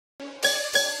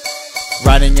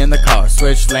Riding in the car,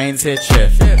 switch lanes, hit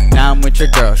shift. Now I'm with your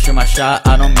girl, shoot my shot,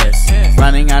 I don't miss.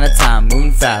 Running out of time,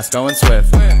 moving fast, going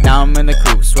swift. Now I'm in the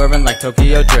coupe, swerving like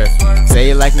Tokyo Drift. Say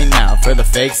you like me now, for the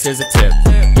fakes, here's a tip.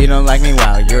 You don't like me,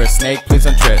 wow, you're a snake, please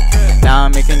don't trip. Now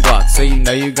I'm making guac, so you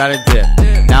know you gotta dip.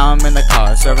 Now I'm in the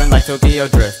car, swerving like Tokyo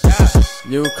Drift.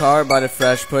 New car, bought it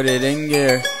fresh, put it in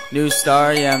gear. New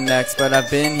star, yeah I'm next, but I've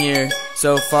been here.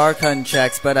 So far cutting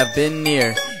checks, but I've been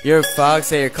near. You're a fog,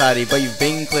 say you're cloudy, but you've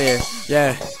been clear.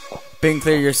 Yeah, been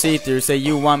clear, you're see-through. Say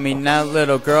you want me now,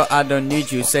 little girl, I don't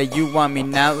need you. Say you want me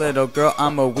now, little girl,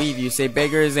 I'ma weave you. Say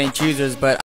beggars ain't choosers, but